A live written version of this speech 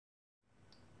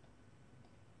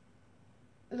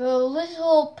The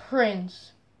Little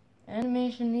Prince.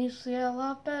 Animation needs to get a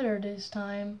lot better this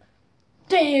time.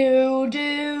 Do.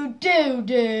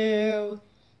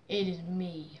 It is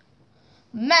me.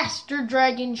 Master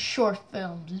Dragon Short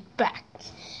Films is back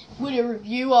with a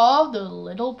review of The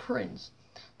Little Prince.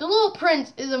 The Little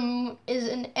Prince is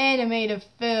an animated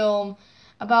film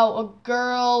about a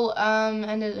girl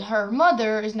and her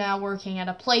mother is now working at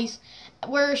a place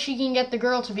where she can get the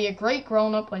girl to be a great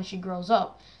grown-up when she grows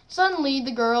up. Suddenly,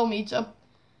 the girl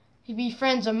he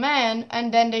befriends a man,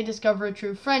 and then they discover a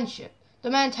true friendship. The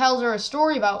man tells her a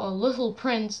story about a little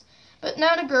prince, but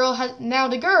now the girl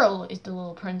is the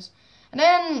little prince. And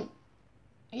then,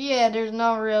 yeah,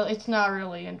 it's not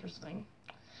really interesting.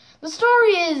 The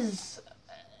story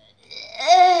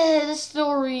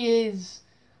is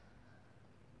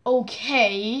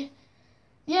okay.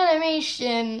 The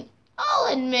animation,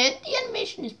 I'll admit, the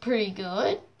animation is pretty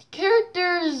good. The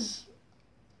characters,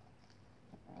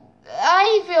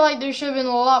 I feel like there should have been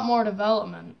a lot more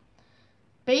development.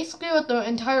 Basically, what the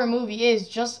entire movie is,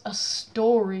 just a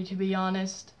story, to be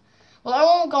honest. Well, I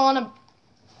won't go on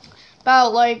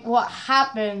about, like, what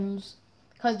happens,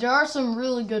 because there are some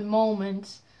really good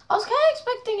moments. I was kind of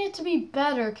expecting it to be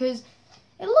better, because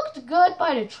it looked good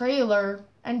by the trailer,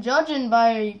 and judging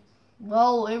by,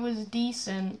 well, it was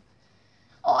decent.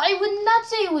 Oh, I would not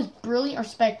say it was brilliant or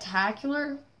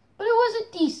spectacular, but it was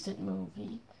a decent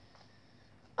movie.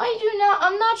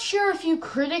 I'm not sure if you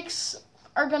critics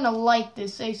are gonna like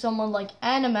this. Say someone like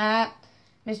Animat,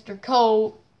 Mr.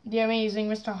 Coat, The Amazing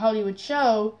Mr. Hollywood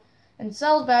Show, and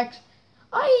Sellsback.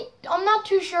 I'm not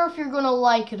too sure if you're gonna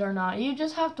like it or not. You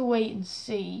just have to wait and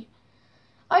see.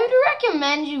 I would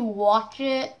recommend you watch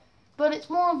it, but it's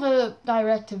more of a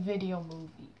direct-to-video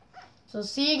movie. So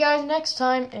see you guys next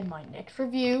time in my next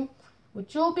review,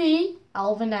 which will be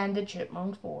Alvin and the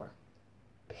Chipmunks 4.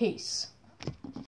 Peace.